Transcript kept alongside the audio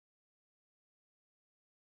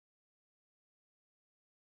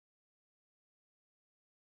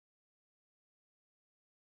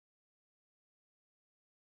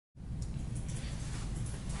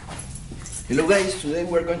Hello guys, today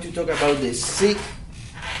we're going to talk about the SICK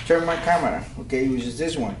thermal camera, okay, which is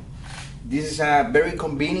this one. This is a very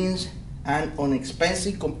convenient and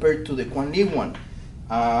inexpensive compared to the Qianli one.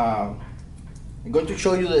 I'm going to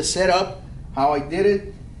show you the setup, how I did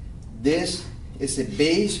it. This is a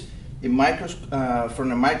base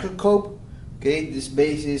from a microscope. Okay, this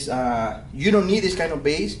base is, you don't need this kind of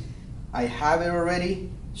base. I have it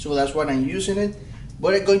already, so that's why I'm using it.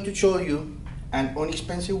 But I'm going to show you an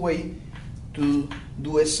inexpensive way to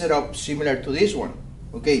do a setup similar to this one.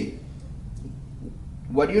 Okay,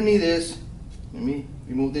 what you need is, let me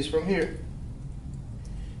remove this from here.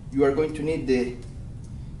 You are going to need the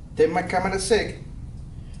thermal camera SICK,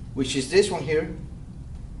 which is this one here.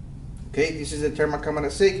 Okay, this is the thermal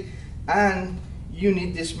camera SICK, and you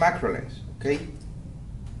need this macro lens. Okay,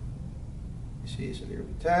 you see it's a little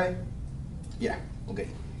bit tight. Yeah, okay.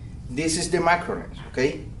 This is the macro lens.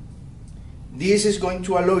 Okay, this is going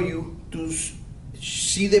to allow you to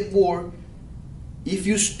see the board.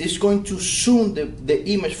 It's going to zoom the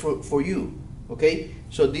image for you. Okay,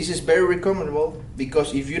 so this is very recommendable,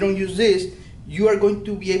 because if you don't use this, you are going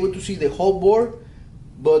to be able to see the whole board,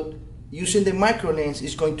 but using the micro lens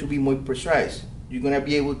is going to be more precise. You're going to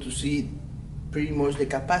be able to see pretty much the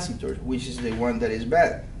capacitor, which is the one that is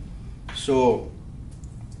bad. So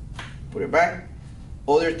put it back.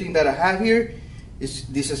 Other thing that I have here is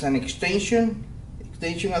this is an extension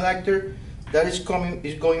adapter that is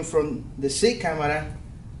going from the SICK camera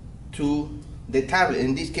to the tablet.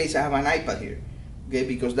 In this case, I have an iPad here, okay,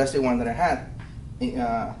 because that's the one that I had.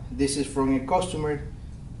 This is from a customer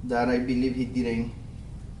that I believe he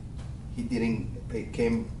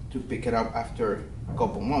came to pick it up after a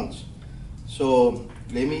couple months. So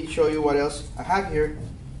let me show you what else I have here.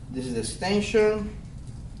 This is the extension.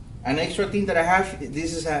 An extra thing that I have,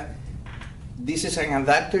 this is an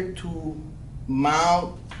adapter to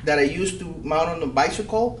mount, that I used to mount on the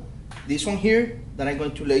bicycle. This one here that I'm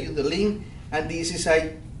going to let you the link, and this is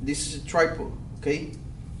a tripod. Okay,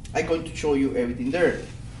 I'm going to show you everything there.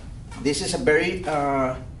 This is a very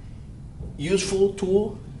useful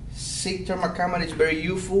tool. SICK thermal camera is very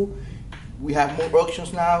useful. We have more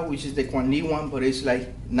options now, which is the Qianli one, but it's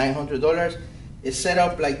like $900. It's set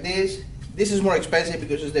up like this. This is more expensive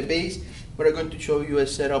because it's the base, but I'm going to show you a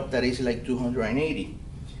setup that is like $280.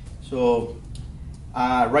 So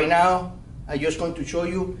right now, I'm just going to show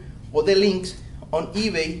you all the links on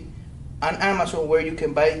eBay and Amazon where you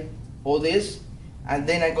can buy all this, and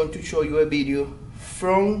then I'm going to show you a video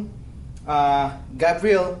from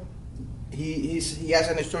Gabriel. He has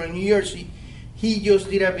a store in New Jersey. He just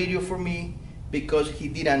did a video for me because he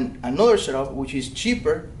did another setup which is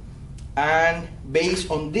cheaper and based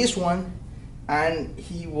on this one, and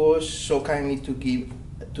he was so kindly to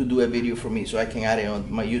do a video for me so I can add it on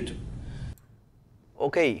my YouTube.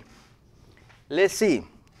 Okay, let's see.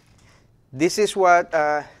 This is what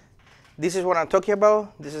I'm talking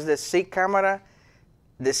about. This is the SICK camera.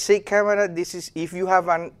 The SICK camera. This is if you have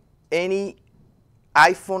any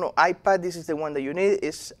iPhone or iPad. This is the one that you need.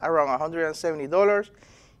 It's around $170.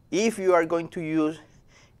 If you are going to use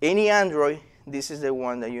any Android, this is the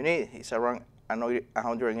one that you need. It's around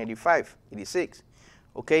 185, 86.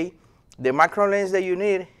 Okay. The macro lens that you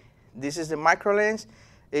need. This is the macro lens.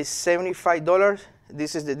 It's $75.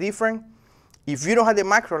 This is the difference. If you don't have the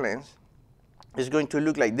macro lens, it's going to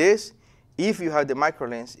look like this. If you have the micro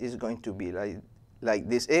lens, it's going to be like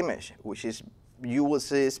this image, which is, you will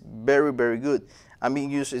see, it's very, very good. I've been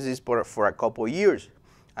using this for a couple of years,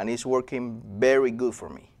 and it's working very good for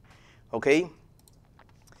me. Okay.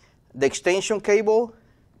 The extension cable,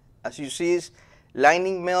 as you see, is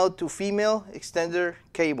lightning male to female extender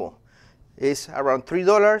cable. It's around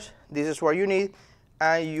 $3. This is what you need,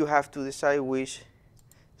 and you have to decide which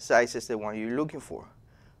size is the one you're looking for.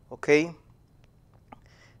 Okay.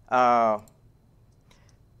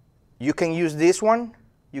 You can use this one.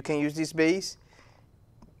 You can use this base.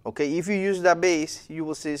 Okay. If you use that base, you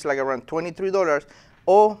will see it's like around $23.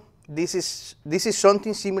 Or this is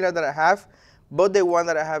something similar that I have, but the one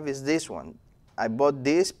that I have is this one. I bought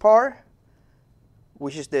this part,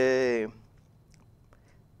 which is the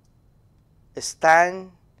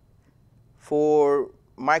stand for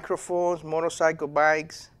microphones, motorcycle,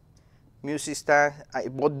 bikes, music stand. I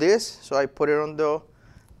bought this, so I put it on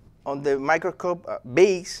the microscope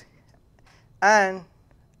base, and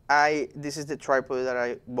this is the tripod that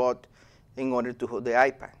I bought in order to hold the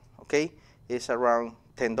iPad. Okay, it's around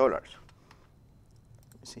 $10.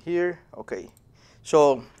 See here, okay.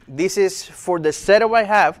 So this is for the setup I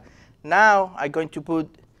have. Now I'm going to put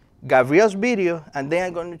Gabriel's video, and then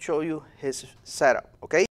I'm going to show you his setup,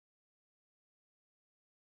 okay?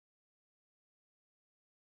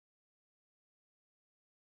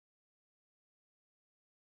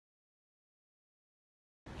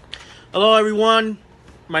 Hello everyone,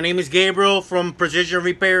 my name is Gabriel from Precision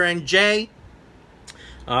Repair NJ.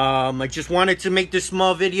 I just wanted to make this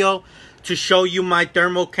small video to show you my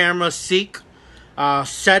thermal camera Seek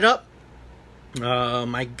setup.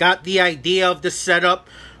 I got the idea of the setup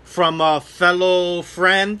from a fellow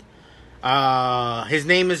friend. His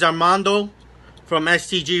name is Armando from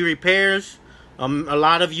STG Repairs. A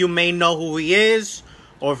lot of you may know who he is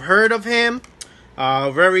or have heard of him.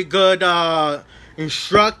 Very good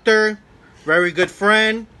instructor, very good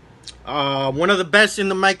friend, one of the best in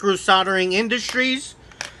the micro soldering industries.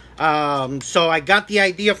 So I got the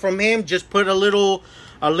idea from him, just put a little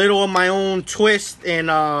of my own twist and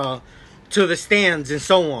to the stands and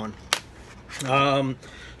so on.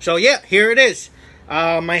 So yeah, here it is.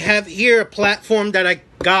 I have here a platform that I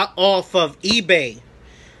got off of eBay.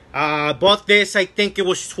 I bought this, I think it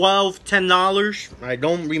was $10. I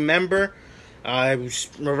don't remember. It was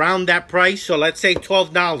around that price, so let's say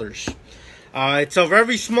 $12. It's a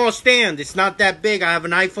very small stand. It's not that big. I have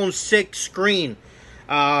an iPhone 6 screen.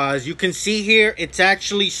 As you can see here, it's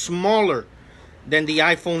actually smaller than the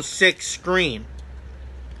iPhone 6 screen.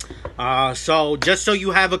 So just so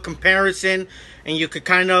you have a comparison and you could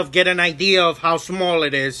kind of get an idea of how small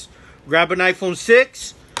it is, grab an iPhone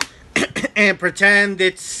 6 and pretend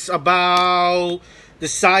it's about the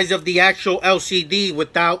size of the actual LCD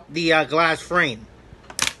without the glass frame,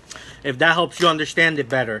 if that helps you understand it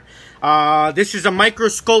better. This is a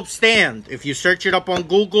Microscope stand. If you search it up on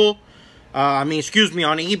Google, on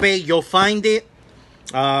eBay, you'll find it.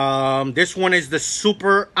 This one is the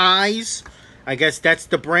Super Eyes. I guess that's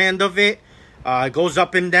the brand of it. It goes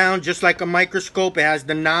up and down just like a microscope. It has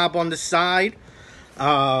the knob on the side.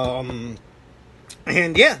 And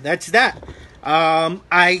yeah, that's that.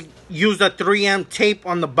 I used a 3M tape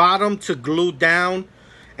on the bottom to glue down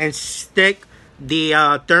and stick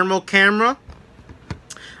the thermal camera.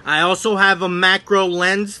 I also have a macro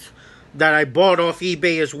lens that I bought off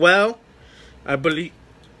eBay as well. I believe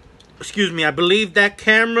that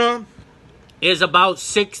camera is about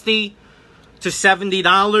 $60 to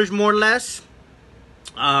 $70 more or less.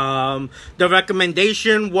 The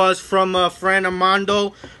recommendation was from a friend,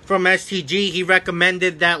 Armando from STG. He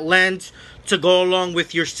recommended that lens to go along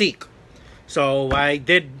with your Seek. So I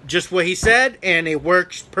did just what he said, and it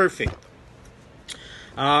works perfect.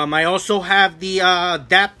 I also have the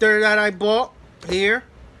adapter that I bought here.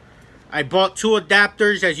 I bought two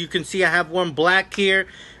adapters. As you can see, I have one black here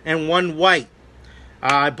and one white.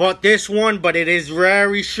 I bought this one, but it is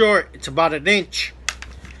very short. It's about 1 inch.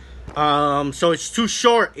 So it's too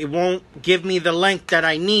short. It won't give me the length that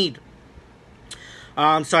I need.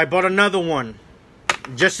 So I bought another one.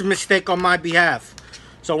 Just a mistake on my behalf.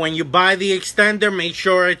 So when you buy the extender, make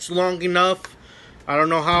sure it's long enough. I don't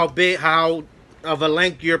know how of a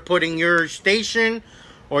length you're putting your station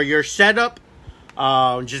or your setup.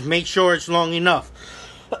 Just make sure it's long enough.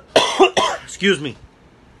 Excuse me.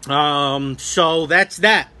 So that's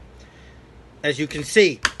that. As you can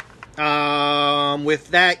see. With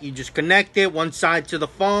that, you just connect it, one side to the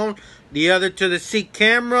phone, the other to the Seek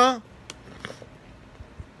camera.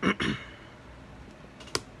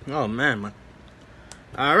 Oh man.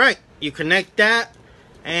 Alright, you connect that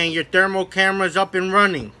and your thermal camera is up and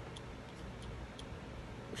running.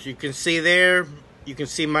 So you can see there, you can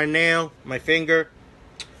see my nail, my finger.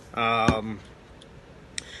 And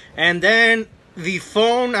then the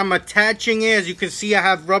phone, I'm attaching it. As you can see, I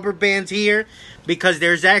have rubber bands here because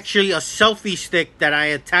there's actually a selfie stick that I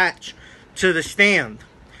attach to the stand.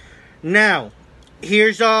 Now,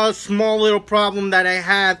 here's a small little problem that I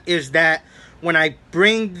have, is that when I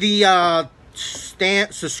bring the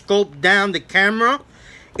scope down the camera,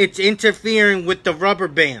 it's interfering with the rubber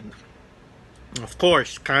band. Of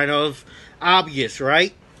course, kind of obvious,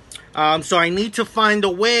 right? So I need to find a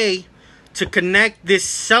way to connect this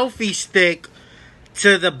selfie stick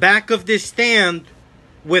to the back of this stand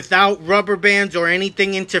without rubber bands or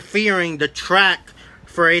anything interfering the track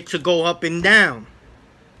for it to go up and down.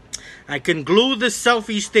 I can glue the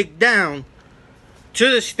selfie stick down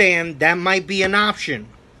to the stand. That might be an option.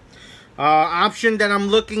 Option that I'm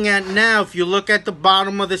looking at now, if you look at the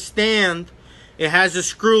bottom of the stand, it has a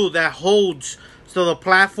screw that holds the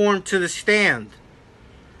platform to the stand.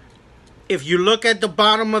 If you look at the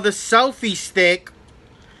bottom of the selfie stick,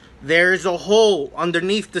 there's a hole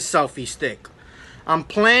underneath the selfie stick. I'm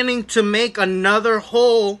planning to make another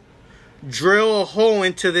hole, drill a hole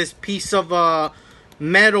into this piece of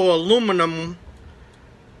metal aluminum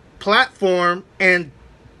platform and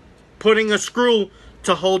putting a screw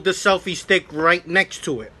to hold the selfie stick right next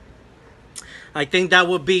to it. I think that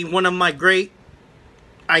would be one of my great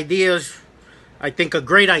ideas. I think a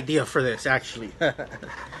great idea for this, actually.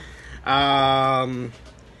 And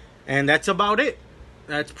that's about it.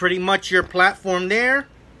 That's pretty much your platform there.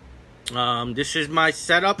 This is my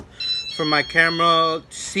setup for my camera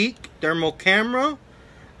Seek thermal camera.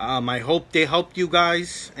 I hope they helped you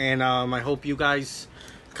guys, and I hope you guys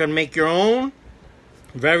can make your own.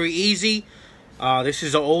 Very easy. This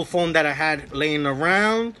is an old phone that I had laying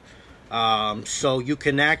around. So you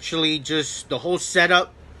can actually just, the whole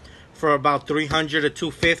setup for about $300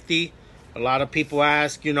 to $250. A lot of people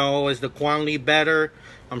ask, you know, is the Qianli better?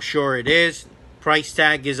 I'm sure it is. Price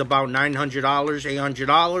tag is about $900,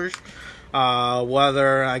 $800.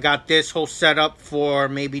 Whether I got this whole setup for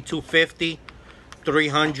maybe $250,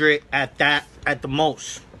 $300 at the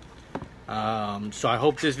most. So I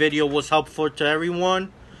hope this video was helpful to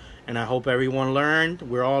everyone, and I hope everyone learned.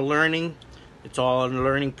 We're all learning. It's all a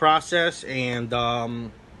learning process, and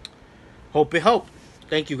hope it helped.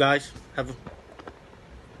 Thank you, guys.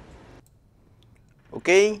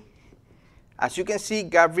 Okay, as you can see,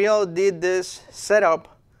 Gabriel did this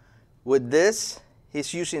setup with this.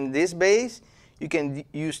 He's using this base. You can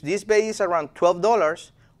use this base around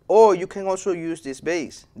 $12, or you can also use this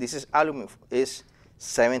base. This is aluminum. It's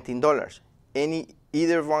 $17.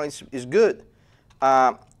 Either one is good.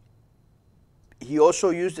 He also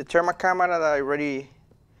used the thermal camera that we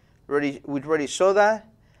already saw that,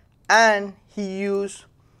 and he used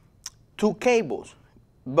 2 cables,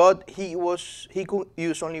 but he could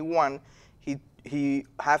use only one. He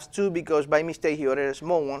has 2 because by mistake he ordered a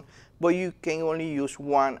small one, but you can only use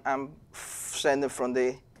one and send it from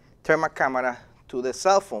the thermal camera to the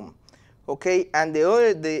cell phone. Okay, and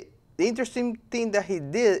the interesting thing that he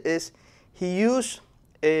did is he used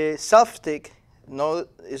a self stick. No,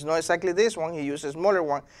 it's not exactly this one. He used a smaller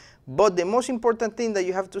one. But the most important thing that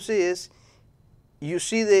you have to see is you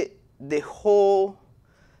see the hole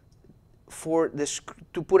for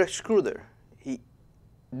to put a screw there.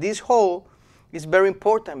 This hole is very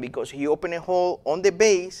important because he opened a hole on the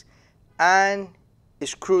base and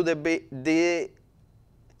screw the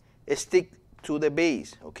stick to the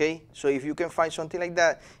base. Okay, so if you can find something like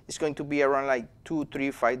that, it's going to be around like $2,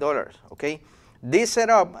 $3, $5. Okay, this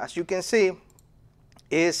setup, as you can see,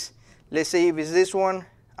 is, let's say if it's this one,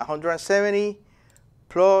 170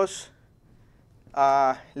 plus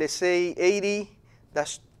let's say 80,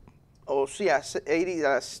 that's, oh yeah, 80,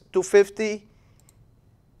 that's 250,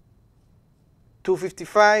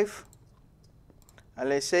 255, and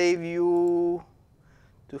let's say if you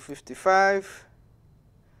 255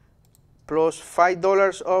 plus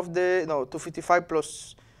 $5 of the, no, 255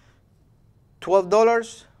 plus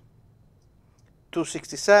 $12,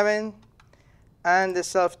 267, and the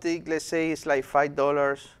self stick, let's say it's like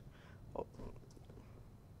 $5.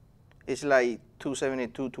 It's like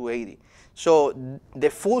 272, 280. So the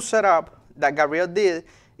full setup that Gabriel did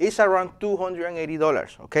is around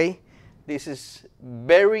 $280. Okay, this is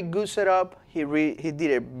very good setup. He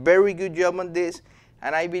did a very good job on this,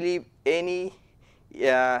 and I believe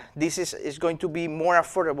this is going to be more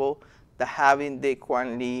affordable than having the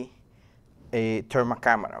Qianli thermal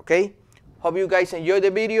camera. Okay, hope you guys enjoyed the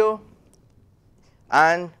video,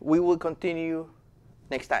 and we will continue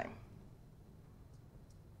next time.